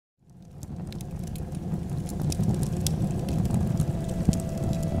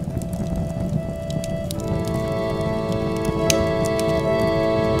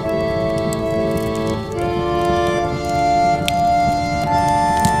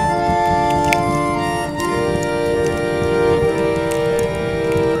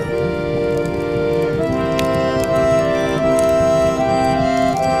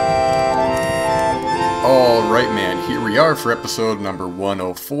for episode number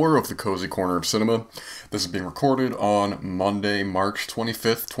 104 of the Cozy Corner of Cinema. This is being recorded on Monday, March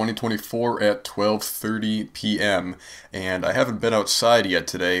 25th, 2024 at 12:30 p.m. And I haven't been outside yet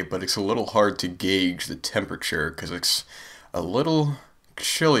today, but it's a little hard to gauge the temperature because it's a little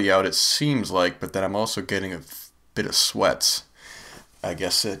chilly out, it seems like, but then I'm also getting a bit of sweats. I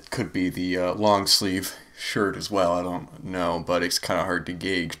guess it could be the long sleeve shirt as well, I don't know, but it's kind of hard to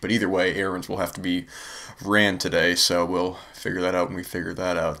gauge. But either way, errands will have to be ran today, so we'll figure that out when we figure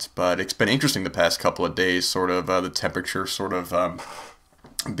that out. But it's been interesting the past couple of days, sort of the temperature sort of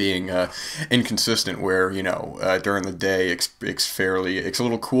being inconsistent, where, you know, during the day it's a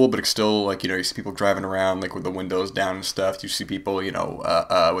little cool, but it's still, like, you know, you see people driving around like with the windows down and stuff. You see people, you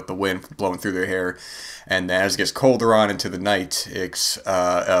know, with the wind blowing through their hair. And then as it gets colder on into the night, it's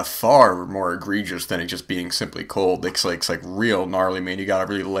far more egregious than it just being simply cold. It's like real gnarly, man. You gotta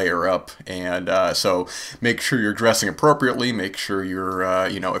really layer up, and so make sure you're dressing appropriately. Make sure you're,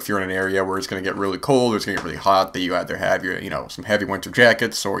 you know, if you're in an area where it's gonna get really cold or it's gonna get really hot, that you either have your, you know, some heavy winter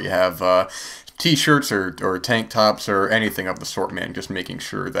jackets, or you have t-shirts or tank tops or anything of the sort, man. Just making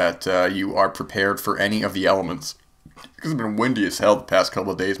sure that you are prepared for any of the elements. Because it's been windy as hell the past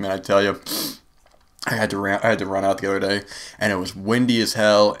couple of days, man. I tell you. I had to run out the other day, and it was windy as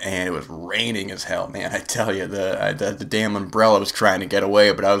hell, and it was raining as hell, man. I tell you, the damn umbrella was trying to get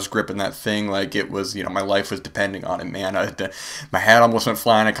away, but I was gripping that thing like it was, you know, my life was depending on it, man. My hat almost went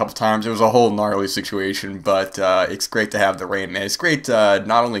flying a couple times. It was a whole gnarly situation, but it's great to have the rain, man. It's great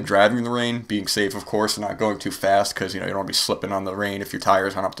not only driving in the rain, being safe, of course, and not going too fast, because, you know, you don't want to be slipping on the rain if your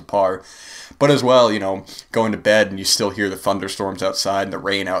tires aren't up to par. But as well, you know, going to bed and you still hear the thunderstorms outside and the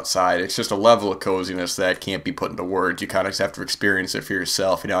rain outside. It's just a level of coziness that can't be put into words. You kind of just have to experience it for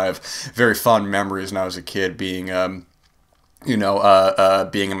yourself. You know, I have very fond memories when I was a kid being, you know,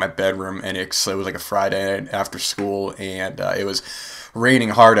 being in my bedroom, and it was like a Friday after school, and it was raining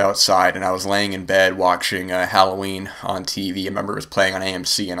hard outside, and I was laying in bed watching Halloween on TV. I remember it was playing on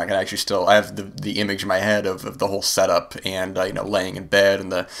AMC, and I can actually I have the image in my head of the whole setup, and you know, laying in bed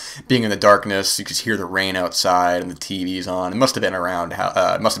and being in the darkness. You could hear the rain outside, and the TV's on. It must have been around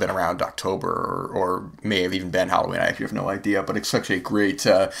October, or may have even been Halloween. I actually have no idea, but it's such a great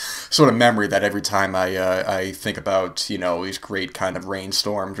sort of memory that every time I think about, you know, these great kind of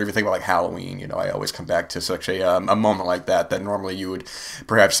rainstorms, or even think about like Halloween, you know, I always come back to such a moment like that normally you would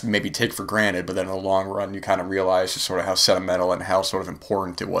perhaps maybe take for granted, but then in the long run you kind of realize just sort of how sentimental and how sort of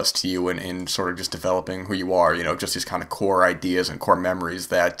important it was to you in sort of just developing who you are, you know, just these kind of core ideas and core memories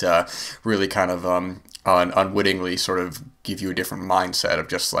that really kind of unwittingly sort of give you a different mindset of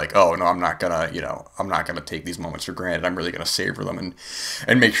just like, oh no, I'm not gonna take these moments for granted. I'm really gonna savor them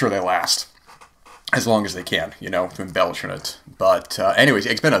and make sure they last as long as they can, you know, to embellish on it. But anyways,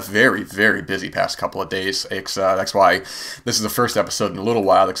 it's been a very, very busy past couple of days. That's why this is the first episode in a little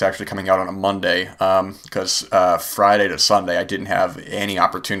while that's actually coming out on a Monday, because Friday to Sunday I didn't have any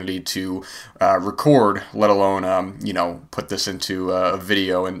opportunity to record, let alone, you know, put this into a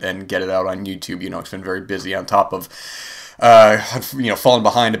video and get it out on YouTube. You know, it's been very busy on top of you know, falling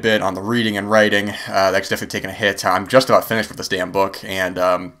behind a bit on the reading and writing. That's definitely taken a hit. I'm just about finished with this damn book,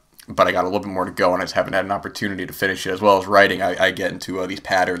 and but I got a little bit more to go, and I just haven't had an opportunity to finish it. As well as writing, I get into these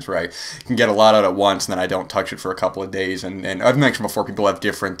patterns where I can get a lot out at once, and then I don't touch it for a couple of days. And I've mentioned before, people have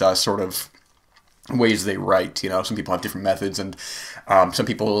different sort of ways they write. You know, some people have different methods, and some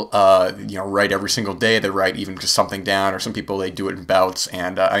people, you know, write every single day. They write even just something down, or some people, they do it in bouts.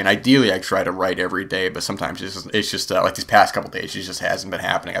 And I mean, ideally, I try to write every day, but sometimes it's just like these past couple days, it just hasn't been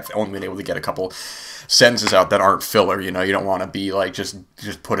happening. I've only been able to get a couple sentences out that aren't filler. You know, you don't want to be like just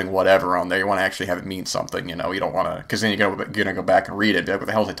putting whatever on there. You want to actually have it mean something. You know, you don't want to, because then you're gonna go back and read it. Be like, what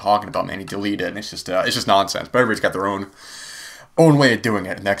the hell is he talking about, man? He deleted it, and it's just nonsense. But everybody's got their own way of doing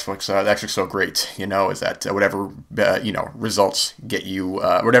it. And that's what's actually so great, you know, is that whatever you know, results get you,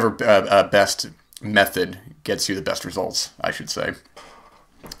 whatever best method gets you the best results, I should say.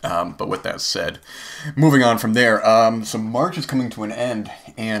 But with that said, moving on from there, so March is coming to an end,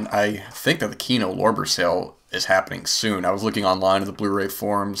 and I think that the Kino Lorber sale is happening soon. I was looking online at the Blu-ray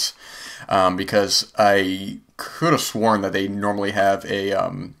forums, because I could have sworn that they normally have a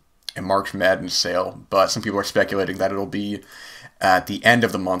March Madness sale, but some people are speculating that it'll be at the end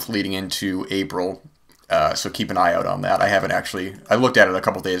of the month leading into April. So keep an eye out on that. I looked at it a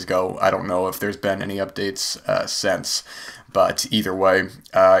couple days ago. I don't know if there's been any updates since, but either way,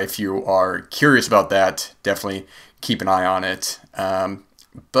 if you are curious about that, definitely keep an eye on it.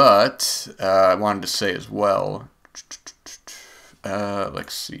 But I wanted to say as well,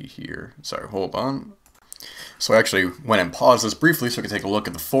 let's see here. Sorry, hold on. So I actually went and paused this briefly so I could take a look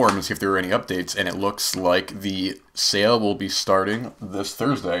at the forum and see if there were any updates, and it looks like the sale will be starting this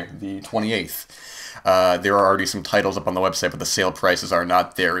Thursday, the 28th. There are already some titles up on the website, but the sale prices are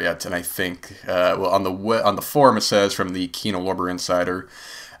not there yet. And I think, well, on the forum it says from the Kino Lorber Insider,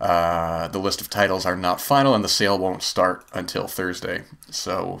 the list of titles are not final, and the sale won't start until Thursday.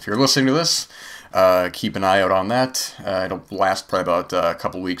 So if you're listening to this, keep an eye out on that. It'll last probably about a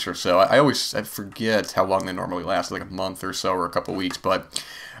couple weeks or so. I forget how long they normally last, like a month or so or a couple weeks, but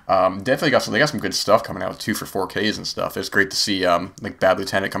definitely they got some good stuff coming out too for 4Ks and stuff. It's great to see like Bad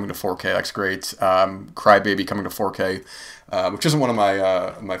Lieutenant coming to 4K. That's great. Crybaby coming to 4K, which isn't one of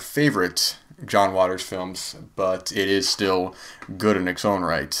my favorite John Waters films, but it is still good in its own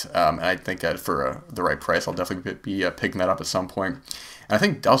right. And I think that for the right price, I'll definitely be picking that up at some point. And I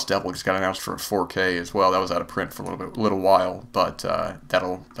think Dust Devil just got announced for 4K as well. That was out of print for a little while, but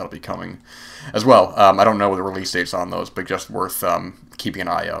that'll be coming as well. I don't know the release dates on those, but just worth keeping an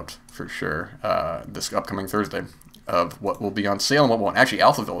eye out for sure this upcoming Thursday of what will be on sale and what won't. Actually,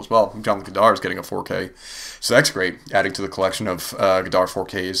 Alphaville as well. Jean-Luc Godard is getting a 4K, so that's great, adding to the collection of Godard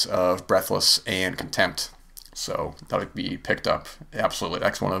 4Ks of Breathless and Contempt. So that would be picked up. Absolutely,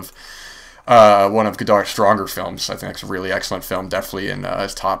 that's one of Godard's stronger films. I think it's a really excellent film, definitely in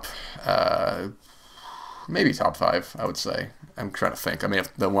his top, maybe top 5, I would say. I'm trying to think. I mean,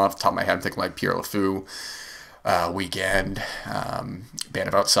 the one off the top of my head, I'm thinking like Pierre LeFou, Weekend, Band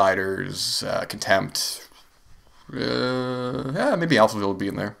of Outsiders, Contempt. Yeah, maybe Alphaville would be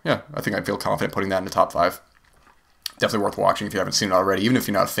in there. Yeah, I think I'd feel confident putting that in the top 5. Definitely worth watching if you haven't seen it already, even if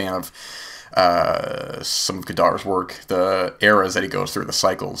you're not a fan of some of Godard's work, the eras that he goes through, the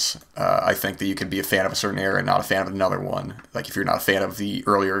cycles. I think that you can be a fan of a certain era and not a fan of another one. Like if you're not a fan of the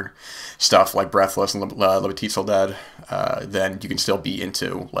earlier stuff like Breathless and Le Petit Soldat, then you can still be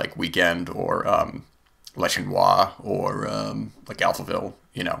into like Weekend or Le Chinois or like Alphaville,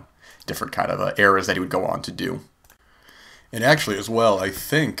 you know, different kind of eras that he would go on to do. And actually as well, I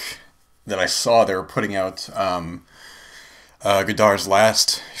think that I saw they were putting out Godard's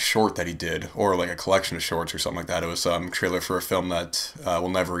last short that he did, or like a collection of shorts or something like that. It was a trailer for a film that will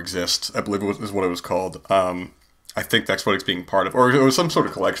never exist, I believe is what it was called. I think that's what it's being part of, or it was some sort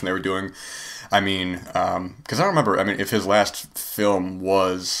of collection they were doing. I mean, because I don't remember, I mean, if his last film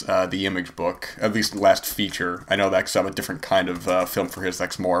was The Image Book, at least the last feature. I know that's a different kind of film for his,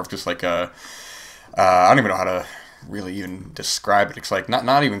 that's more of just like a, I don't even know how to really even describe it. It's like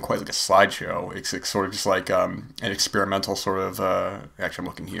not even quite like a slideshow. It's sort of just like an experimental sort of. Actually, I'm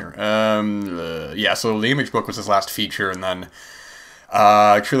looking here. Yeah. So The Image Book was his last feature, and then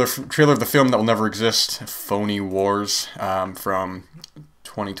trailer of the film that will never exist, Phony Wars, from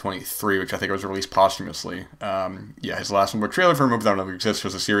 2023, which I think was released posthumously. Yeah, his last one. But trailer for a movie that will never exist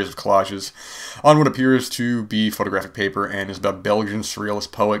was a series of collages on what appears to be photographic paper, and is about Belgian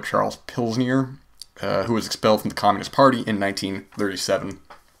surrealist poet Charles Pilsner, who was expelled from the Communist Party in 1937.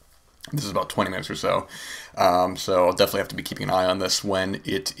 This is about 20 minutes or so. So I'll definitely have to be keeping an eye on this when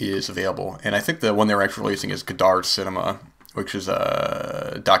it is available. And I think the one they're actually releasing is Godard Cinema, which is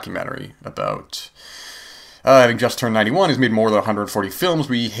a documentary about having just turned 91. He's made more than 140 films.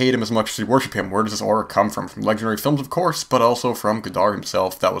 We hate him as much as we worship him. Where does this aura come from? From legendary films, of course, but also from Godard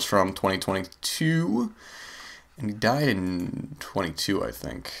himself. That was from 2022. And he died in 22, I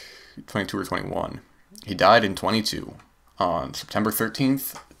think. 22 or 21. He died in 22 on September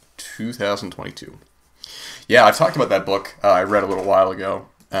 13th, 2022. Yeah, I've talked about that book I read a little while ago.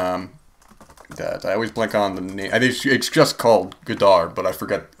 That I always blank on the name. I think it's just called Godard, but I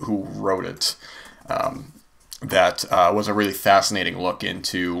forget who wrote it. That was a really fascinating look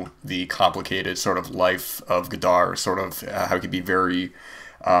into the complicated sort of life of Godard, sort of how he could be very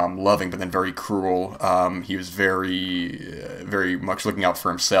loving, but then very cruel. He was very much looking out for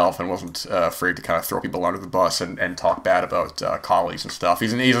himself and wasn't afraid to kind of throw people under the bus and talk bad about colleagues and stuff.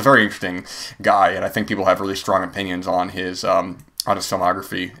 He's a very interesting guy, and I think people have really strong opinions on his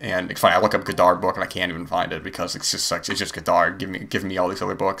filmography. And it's funny, I look up Godard book and I can't even find it because it's just Godard giving me all these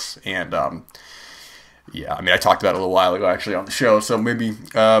other books. And yeah, I mean, I talked about it a little while ago actually on the show, so maybe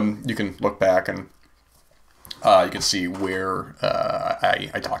you can look back and you can see where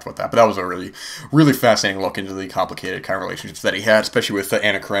I talked about that. But that was a really, really fascinating look into the complicated kind of relationships that he had, especially with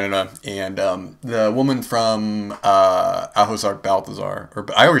Anna Karenina and the woman from Ahozar Balthazar. Or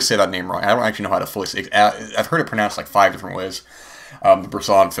I always say that name wrong. I don't actually know how to fully say it. I've heard it pronounced like 5 different ways. The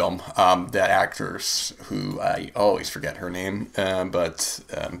Bresson film, that actress who I always forget her name, but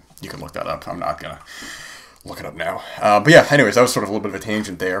you can look that up. I'm not going to look it up now. But yeah, anyways, that was sort of a little bit of a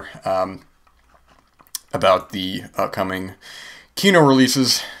tangent there. About the upcoming Kino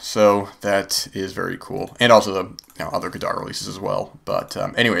releases, so that is very cool, and also the other Godard releases as well. But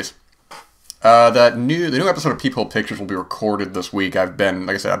anyways, the new episode of Peephole Pictures will be recorded this week. Like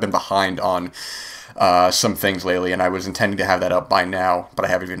I said, I've been behind on some things lately, and I was intending to have that up by now, but I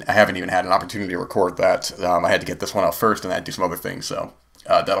haven't even had an opportunity to record that. I had to get this one out first, and then do some other things. So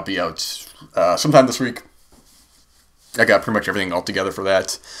that'll be out sometime this week. I got pretty much everything all together for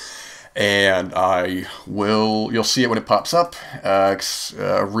that. And you'll see it when it pops up. It's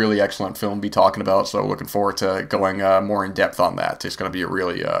a really excellent film to be talking about, so looking forward to going more in depth on that. It's going to be a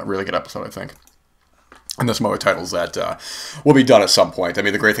really good episode, I think. And there's some other titles that will be done at some point. I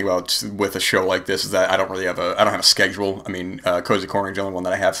mean, the great thing with a show like this is that I don't have a schedule. I mean, Cozy Corner is the only one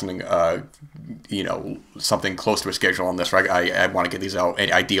that I have something something close to a schedule on this. Right? I want to get these out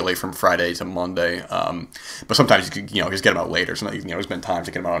ideally from Friday to Monday. But sometimes you just get them out later. So there's been times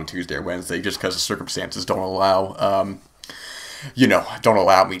to get them out on Tuesday or Wednesday just because the circumstances don't allow. Don't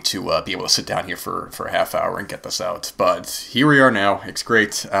allow me to be able to sit down here for a half hour and get this out. But here we are now. It's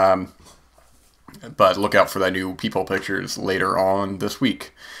great. But look out for that new Peephole Pictures later on this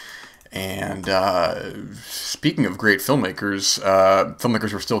week. And speaking of great filmmakers,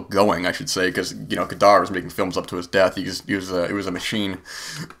 filmmakers were still going, I should say, because Godard was making films up to his death. It was a machine.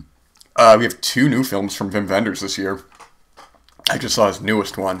 We have 2 new films from Wim Wenders this year. I just saw his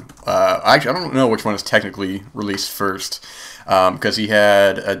newest one. I don't know which one is technically released first, because he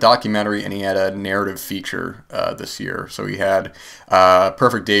had a documentary and he had a narrative feature this year. So he had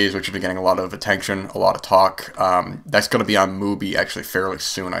Perfect Days, which has been getting a lot of attention, a lot of talk. That's going to be on Mubi actually fairly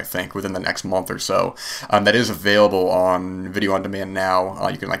soon, I think, within the next month or so. That is available on video on demand now.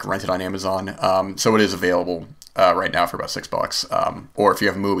 You can rent it on Amazon. So it is available right now for about $6. Or if you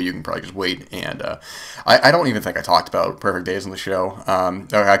have Mubi, you can probably just wait. And I don't even think I talked about Perfect Days on the show.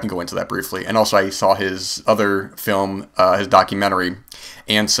 I can go into that briefly. And also I saw his other film, his documentary,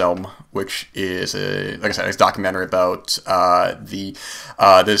 Aselm, which is like I said, his documentary about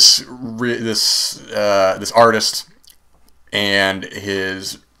this artist and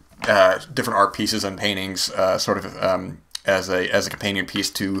his different art pieces and paintings, as a companion piece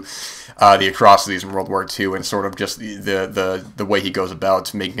to the atrocities in World War II, and sort of just the way he goes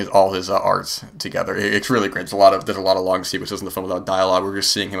about making all his arts together. It's really great. There's a lot of long sequences in the film without dialogue. We're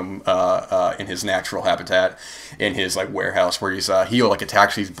just seeing him in his natural habitat, in his warehouse, where he'll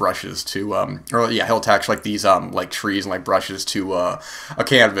attach these brushes to he'll attach these trees and brushes to a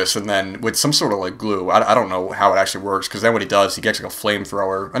canvas, and then with some sort of glue. I don't know how it actually works, because then what he does, he gets a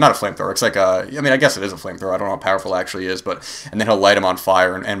flamethrower, not a flamethrower. It's I guess it is a flamethrower. I don't know how powerful it actually is, and then he'll light them on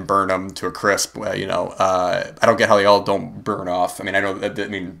fire and burn them to a crisp. I don't get how they all don't burn off. I know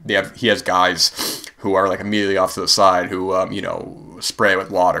that he has guys who are immediately off to the side who spray it with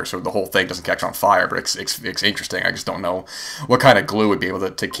water so the whole thing doesn't catch on fire. But it's interesting. I just don't know what kind of glue would be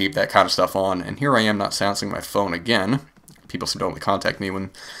able to keep that kind of stuff on. And here I am not silencing my phone again. People seem to only contact me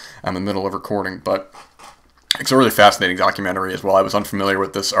when I'm in the middle of recording, but it's a really fascinating documentary as well. I was unfamiliar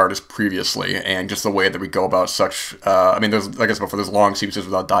with this artist previously, and just the way that we go about such... there's, like I said before, there's long sequences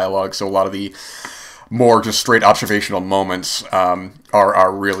without dialogue, so a lot of the more just straight observational moments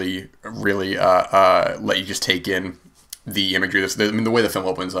are really let you just take in the imagery. The way the film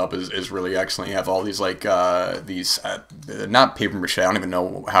opens up is really excellent. You have all these not paper mache. I don't even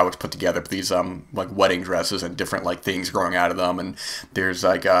know how it's put together, but these wedding dresses and different things growing out of them, and there's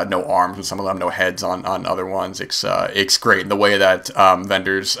no arms on some of them, no heads on other ones. It's great. And the way that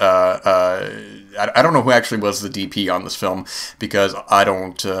Wenders, I don't know who actually was the DP on this film, because I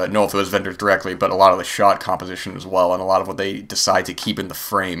don't know if it was Wenders directly, but a lot of the shot composition as well, and a lot of what they decide to keep in the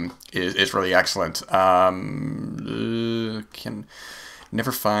frame is really excellent. Can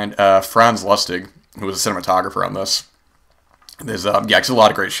never find Franz Lustig, who was a cinematographer on this. There's it's a lot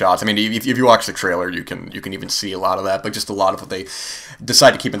of great shots. If you watch the trailer, you can even see a lot of that, but just a lot of what they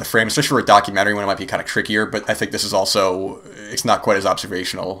decide to keep in the frame, especially for a documentary when it might be kind of trickier. But I think this is also, it's not quite as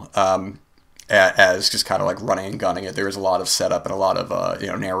observational as just kind of running and gunning it. There is a lot of setup and a lot of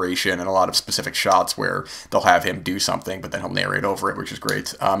narration and a lot of specific shots where they'll have him do something, but then he'll narrate over it, which is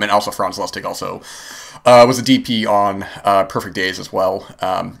great. And also Franz Lustig also was a DP on Perfect Days as well.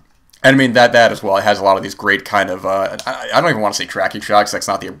 And that as well, it has a lot of these great kind of I don't even want to say tracking shots. That's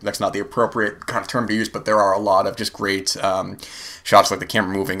not the appropriate kind of term to use, but there are a lot of just great shots, like the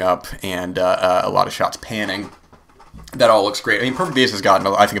camera moving up, and a lot of shots panning. That all looks great. Perfect Days has gotten,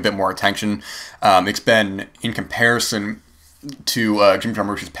 I think, a bit more attention. It's been, in comparison to Jim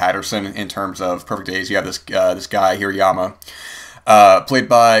Jarmusch's Patterson, in terms of Perfect Days, you have this guy Hirayama, played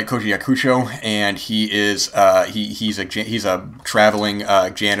by Koji Yakusho, and he is he's a traveling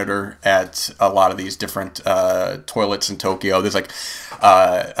janitor at a lot of these different toilets in Tokyo. There's like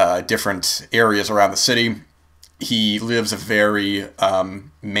different areas around the city. He lives a very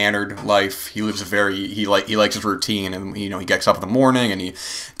mannered life. He lives a very he likes his routine, and he gets up in the morning and he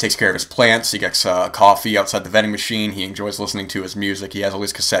takes care of his plants. He gets coffee outside the vending machine. He enjoys listening to his music. He has all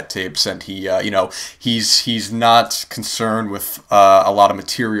these cassette tapes, and he's not concerned with a lot of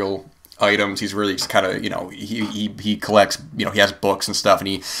material items. He's really just kind of he collects, he has books and stuff, and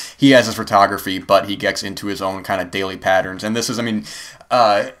he has his photography, but he gets into his own kind of daily patterns. And this is,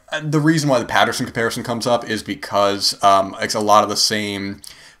 the reason why the Patterson comparison comes up is because it's a lot of the same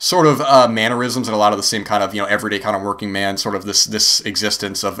sort of mannerisms and a lot of the same kind of everyday kind of working man, sort of this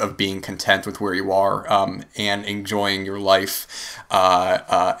existence of being content with where you are, and enjoying your life,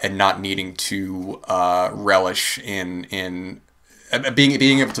 and not needing to relish in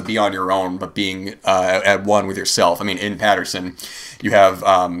being able to be on your own, but being at one with yourself. In Patterson, you have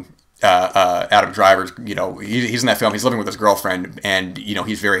Adam Driver's, he's in that film. He's living with his girlfriend, and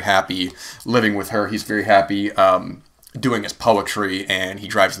he's very happy living with her. He's very happy doing his poetry, and he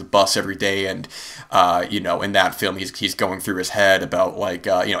drives the bus every day. And in that film, he's going through his head about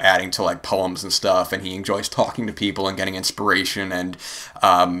adding to poems and stuff. And he enjoys talking to people and getting inspiration. And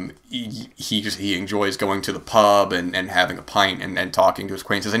he enjoys going to the pub and having a pint and talking to his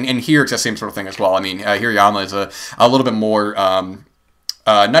acquaintances. And here it's the same sort of thing as well. Hirayama is a little bit more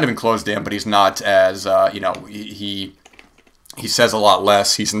not even closed in, but he's not as he says a lot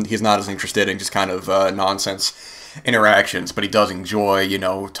less. He's not as interested in just kind of nonsense interactions, but he does enjoy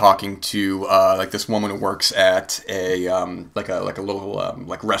talking to this woman who works at a little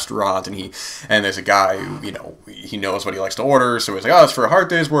restaurant, and there's a guy who he knows what he likes to order, so he's like, oh, it's for a hard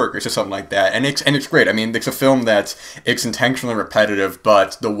day's work, or just something like that. And it's great. It's a film that it's intentionally repetitive,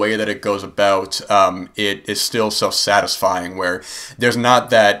 but the way that it goes about it is still so satisfying, where there's not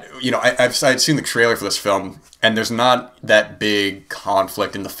that I'd seen the trailer for this film, and there's not that big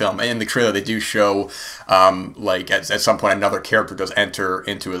conflict in the film. In the trailer, they do show, at some point, another character does enter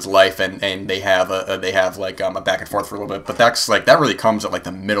into his life, and they have a back and forth for a little bit. But that really comes at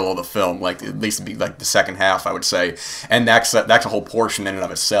the middle of the film, at least be the second half, I would say. And that's a whole portion in and of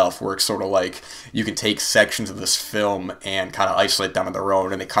itself, where it's sort of you can take sections of this film and kind of isolate them on their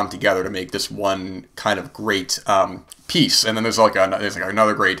own, and they come together to make this one kind of great piece. And then there's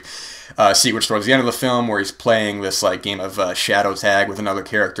another great sequence towards the end of the film where he's playing this game of shadow tag with another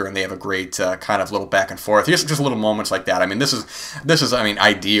character, and they have a great kind of little back and forth. Just little moments like that. This is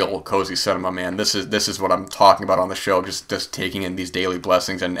ideal cozy cinema, man. This is what I'm talking about on the show. Just taking in these daily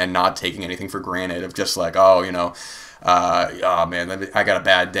blessings and not taking anything for granted. Of just oh man, I got a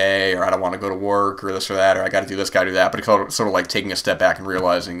bad day, or I don't want to go to work, or this or that, or I got to do this, got to do that. But it's sort of taking a step back and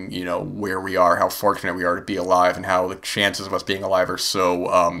realizing, where we are, how fortunate we are to be alive, and how the chances of us being alive are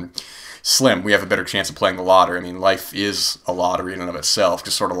so slim. We have a better chance of playing the lottery. Life is a lottery in and of itself,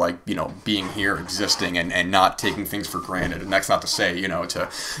 just sort of being here, existing, and not taking things for granted. And that's not to say, to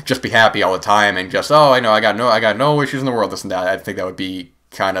just be happy all the time and just, oh, I got no issues in the world, this and that. I think that would be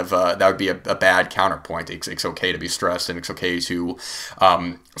kind of that would be a bad counterpoint. It's okay to be stressed, and it's okay to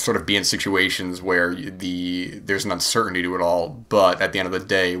sort of be in situations where there's an uncertainty to it all. But at the end of the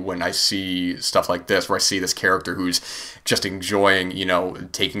day, when I see stuff like this, where I see this character who's just enjoying,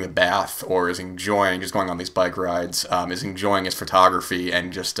 taking a bath, or is enjoying just going on these bike rides, is enjoying his photography,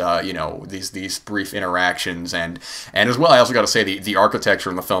 and just these brief interactions, and as well, I also got to say the architecture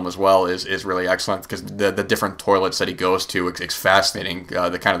in the film as well is really excellent, because the different toilets that he goes to, it's fascinating.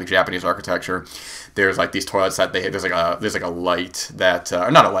 The kind of the Japanese architecture. There's these toilets that there's a light that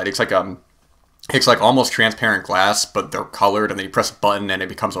or not a light. It's almost transparent glass, but they're colored, and then you press a button and it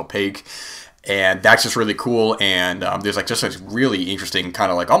becomes opaque. And that's just really cool. And there's just this really interesting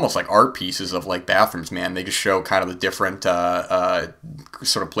kind of almost art pieces of bathrooms, man. They just show kind of the different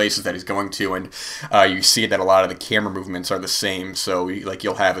sort of places that he's going to, and you see that a lot of the camera movements are the same. So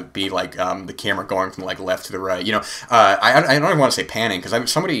you'll have it be the camera going from left to the right. I don't even want to say panning, because I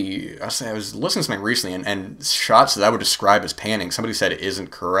was listening to something recently, and shots that I would describe as panning, somebody said it isn't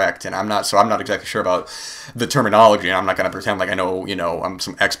correct, and I'm not exactly sure about the terminology, and I'm not going to pretend like I know I'm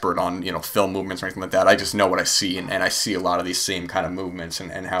some expert on film movements or anything like that. I just know what I see, and I see a lot of these same kind of movements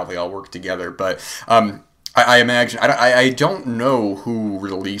and how they all work together. But I imagine, I don't know who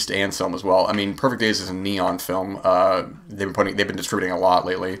released Aselm as well. Perfect Days is a Neon film. They've been distributing a lot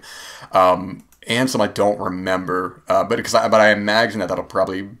lately. Aselm, I don't remember, but I imagine that'll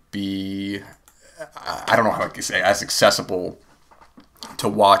probably be, I don't know how I can say, as accessible to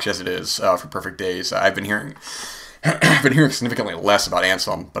watch as it is for Perfect Days. I've been hearing I've been hearing significantly less about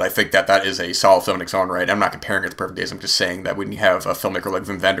Aselm, but I think that that is a solid film in its own right. I'm not comparing it to Perfect Days. I'm just saying that when you have a filmmaker like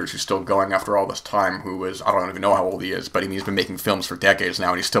Wim Wenders, who's still going after all this time, who is, I don't even know how old he is, but he's been making films for decades now,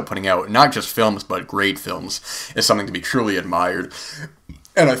 and he's still putting out not just films, but great films, is something to be truly admired.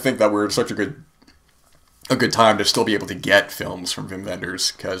 And I think that we're in such a good time to still be able to get films from Wim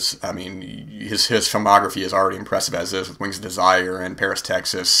Wenders, because, I mean, his filmography is already impressive as is, with Wings of Desire and Paris,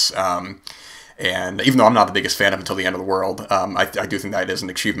 Texas. And even though I'm not the biggest fan of Until the End of the World, I do think that it is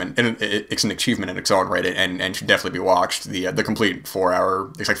an achievement. And it's an achievement in its own right, and should definitely be watched. The complete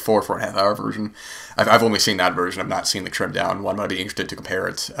 4-hour, it's like 4.5 hour version. I've only seen that version. I've not seen the trimmed down one, but I'd be interested to compare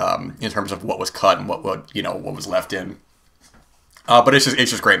it in terms of what was cut and what was left in. But it's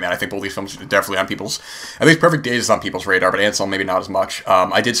just great, man. I think both these films are definitely on people's, at least Perfect Days is on people's radar, but Aselm maybe not as much.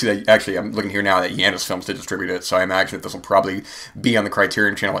 I did see that, actually, I'm looking here now that Janus Films did distribute it, so I imagine that this will probably be on the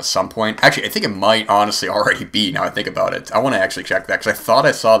Criterion channel at some point. Actually, I think it might honestly already be, now I think about it. I want to actually check that, because I thought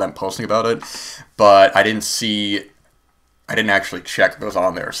I saw them posting about it, but I didn't actually check if it was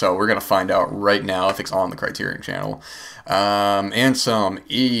on there, so we're going to find out right now if it's on the Criterion channel. Aselm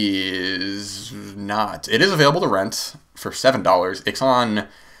is not. It is available to rent for $7. It's on,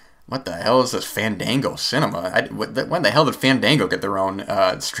 what the hell is this, Fandango Cinema? When the hell did Fandango get their own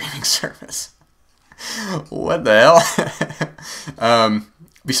streaming service? What the hell?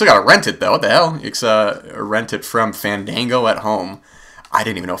 We still gotta rent it though. What the hell? It's rent it from Fandango at home. I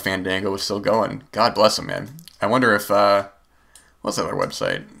didn't even know Fandango was still going. God bless them, man. I wonder if what's that other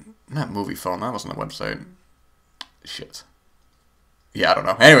website? Not Movie Phone. That wasn't the website. Shit. Yeah, I don't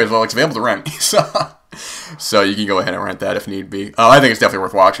know. Anyways, well, it's available to rent. So you can go ahead and rent that if need be. I think it's definitely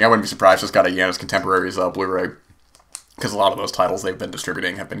worth watching. I wouldn't be surprised if it's got a Janus Contemporaries Blu-ray, because a lot of those titles they've been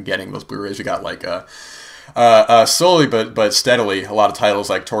distributing have been getting those Blu-rays. You got like slowly but steadily a lot of titles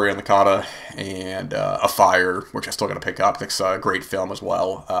like Tori and the Kata and A Fire, which I still got to pick up. It's a great film as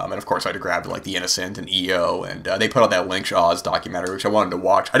well. And of course I had to grab like The Innocent and EO, and they put out that Lynch Oz documentary, which I wanted to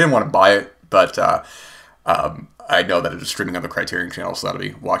watch. I didn't want to buy it, but I know that it is streaming on the Criterion channel, so that'll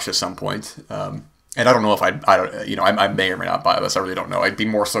be watched at some point. And I don't know if I may or may not buy this. I really don't know. I'd be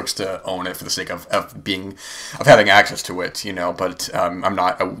more stoked to own it for the sake of having access to it, But I'm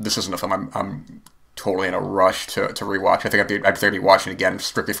not. This isn't a film I'm totally in a rush to rewatch. I think I'd be watching it again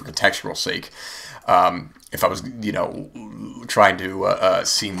strictly for contextual sake. If I was trying to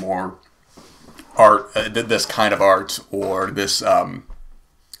see more art, this kind of art, or this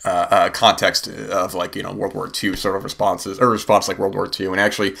context of like World War II sort of responses, or response like World War II, and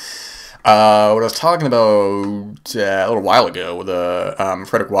actually. What I was talking about a little while ago with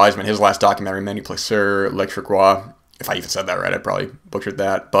Frederick Wiseman, his last documentary, Manu Placeur, L'Electriquois. If I even said that right, I probably butchered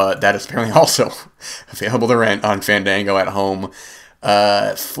that. But that is apparently also available to rent on Fandango at home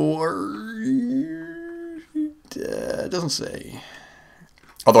for... it doesn't say.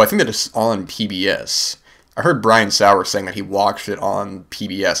 Although I think that it's on PBS. I heard Brian Sauer saying that he watched it on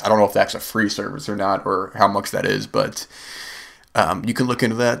PBS. I don't know if that's a free service or not, or how much that is, but... you can look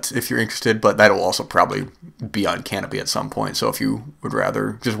into that if you're interested, but that'll also probably be on Canopy at some point. So if you would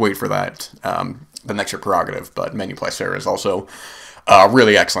rather just wait for that, then that's your prerogative. But Manu Placeur is also a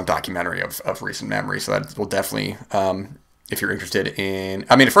really excellent documentary of recent memory. So that will definitely, if you're interested in,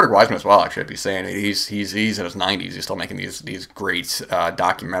 I mean, Frederick Wiseman as well. Actually, I'd be saying he's in his 90s. He's still making these great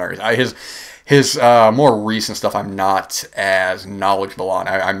documentaries. His more recent stuff I'm not as knowledgeable on.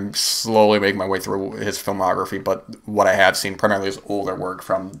 I'm slowly making my way through his filmography, but what I have seen, primarily his older work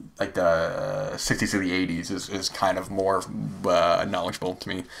from like the 60s to the 80s, is kind of more knowledgeable to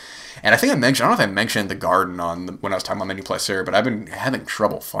me. And I think I don't know if I mentioned The Garden when I was talking about Manu Placeur, but I've been having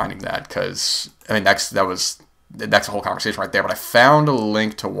trouble finding that, because, I mean, that's a whole conversation right there, but I found a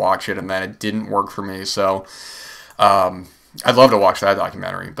link to watch it, and then it didn't work for me, so... I'd love to watch that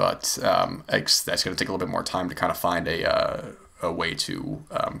documentary, but that's going to take a little bit more time to kind of find a way to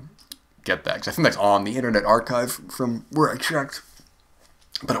get that. Because I think that's on the Internet Archive from where I checked,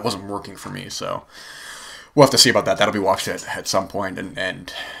 but it wasn't working for me, so we'll have to see about that. That'll be watched at some point,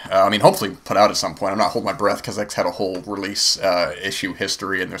 and I mean, hopefully put out at some point. I'm not holding my breath, because that's had a whole release issue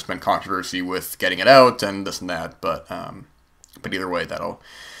history, and there's been controversy with getting it out and this and that, but either way, that'll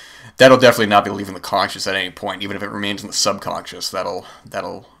definitely not be leaving the conscious at any point, even if it remains in the subconscious. That'll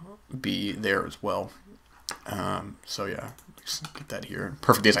be there as well. So yeah, let's get that here.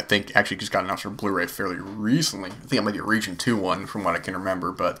 Perfect Days, I think, actually just got announced for Blu-ray fairly recently. I think it might be a Region 2 one from what I can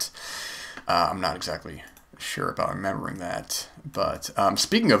remember, but I'm not exactly sure about remembering that. But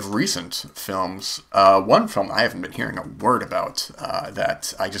speaking of recent films, one film I haven't been hearing a word about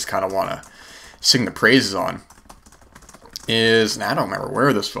that I just kind of want to sing the praises on is, and I don't remember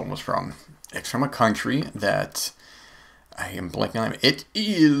where this film was from. It's from a country that I am blanking on it. It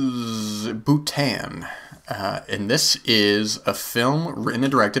is Bhutan. And this is a film written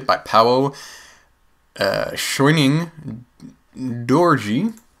and directed by Pawo Choyning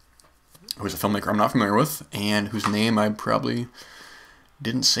Dorji, who's a filmmaker I'm not familiar with, and whose name I probably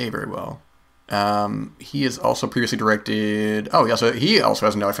didn't say very well. He has also previously directed... Oh, he also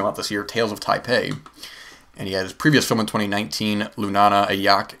has another film out this year, Tales of Taipei. And he had his previous film in 2019, Lunana, a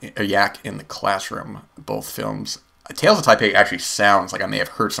yak in the Classroom. Both films. Tales of Taipei actually sounds like I may have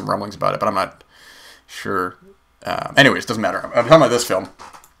heard some rumblings about it, but I'm not sure. Anyways, doesn't matter. I'm talking about this film.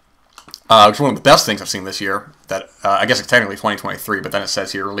 Which is one of the best things I've seen this year. That I guess it's technically 2023, but then it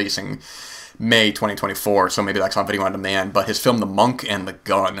says here releasing May 2024, so maybe that's on video on demand. But his film, The Monk and the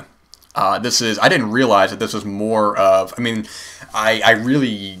Gun. I didn't realize that this was more of... I mean, I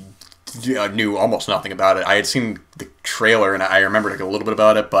really knew almost nothing about it. I had seen the trailer, and I remembered a little bit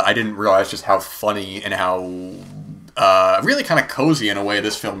about it, but I didn't realize just how funny and how... really kind of cozy in a way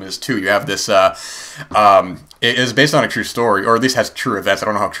this film is too. You have this, it is based on a true story, or at least has true events. I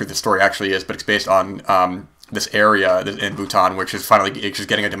don't know how true the story actually is, but it's based on this area in Bhutan, which is just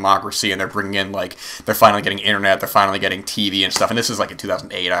getting a democracy, and they're bringing in, like, they're finally getting internet, they're finally getting TV and stuff, and this is like in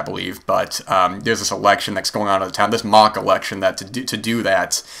 2008, I believe, but there's this election that's going on at the time, this mock election that to do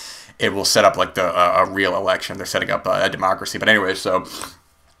that, it will set up like a real election. They're setting up a democracy, but anyway, so...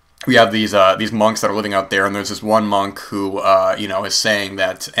 We have these monks that are living out there, and there's this one monk who is saying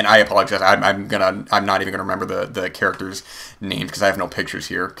that, and I apologize, I'm not even gonna remember the character's names because I have no pictures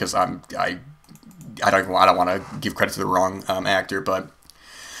here because I don't want to give credit to the wrong actor, but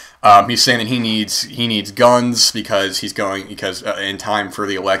he's saying that he needs guns because in time for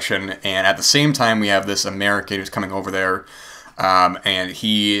the election, and at the same time we have this American who's coming over there. And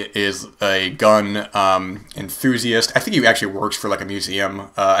he is a gun enthusiast. I think he actually works for like a museum.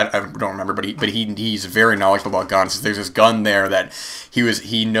 I don't remember, but he's very knowledgeable about guns. There's this gun there that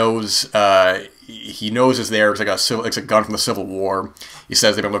he knows is there. It's a gun from the Civil War. He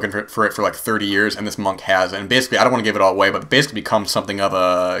says they've been looking for it for like 30 years, and this monk has it. And basically, I don't want to give it all away, but it basically becomes something of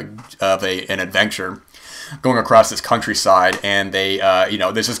an adventure. Going across this countryside, and they,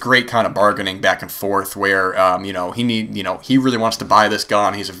 there's this great kind of bargaining back and forth where, he really wants to buy this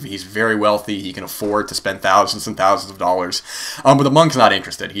gun. He's very wealthy. He can afford to spend thousands and thousands of dollars. But the monk's not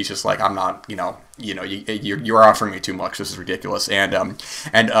interested. He's just like, I'm not, you're offering me too much. This is ridiculous. And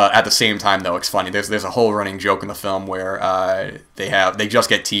at the same time, though, it's funny. There's a whole running joke in the film where they just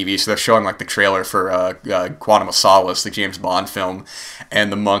get TV, so they're showing like the trailer for Quantum of Solace, the James Bond film,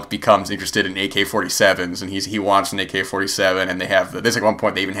 and the monk becomes interested in AK-47s, and he wants an AK-47, and there's like one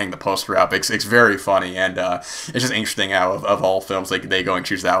point they even hang the poster up. It's very funny, and it's just interesting how of all films they go and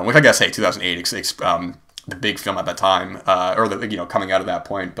choose that one, which I guess 2008, it's the big film at that time, or coming out of that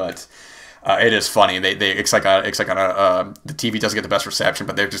point, but. It is funny. The TV doesn't get the best reception,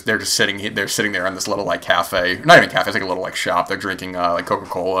 but they're just sitting there in this little like cafe, not even cafe, it's like a little like shop. They're drinking like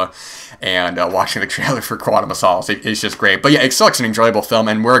Coca-Cola and watching the trailer for Quantum of Solace. It's just great. But yeah, it's such an enjoyable film,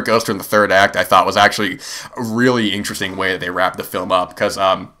 and where it goes during the third act, I thought was actually a really interesting way that they wrapped the film up, because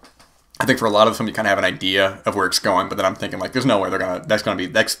I think for a lot of the film you kind of have an idea of where it's going, but then I'm thinking like, there's no way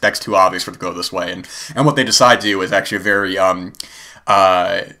that's too obvious for it to go this way, and what they decide to do is actually a very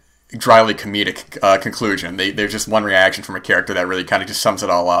dryly comedic conclusion. There's just one reaction from a character that really kind of just sums it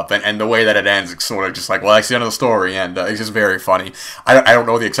all up, and the way that it ends, it's sort of just like, well, that's the end of the story, and it's just very funny. I don't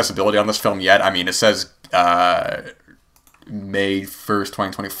know the accessibility on this film yet. I mean, it says May 1st,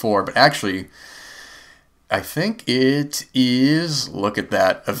 2024, but actually, I think it is, look at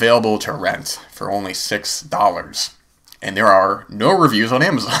that, available to rent for only $6, and there are no reviews on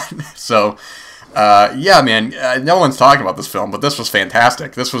Amazon. So yeah, man, no one's talking about this film, but this was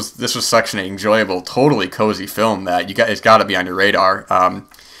fantastic. This was such an enjoyable, totally cozy film that it's got to be on your radar.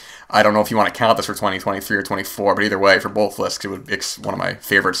 I don't know if you want to count this for 2023 or 24, but either way, for both lists, it's one of my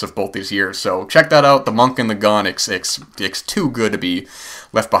favorites of both these years. So check that out, The Monk and the Gun. It's too good to be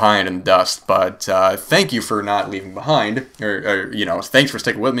left behind in dust. But thank you for not leaving behind, or thanks for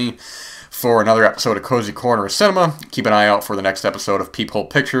sticking with me for another episode of Cozy Corner of Cinema. Keep an eye out for the next episode of Peephole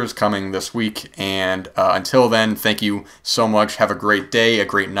Pictures coming this week. And until then, thank you so much. Have a great day, a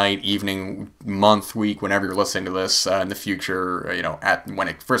great night, evening, month, week, whenever you're listening to this in the future. When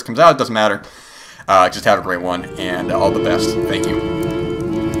it first comes out, it doesn't matter. Just have a great one, and all the best. Thank you.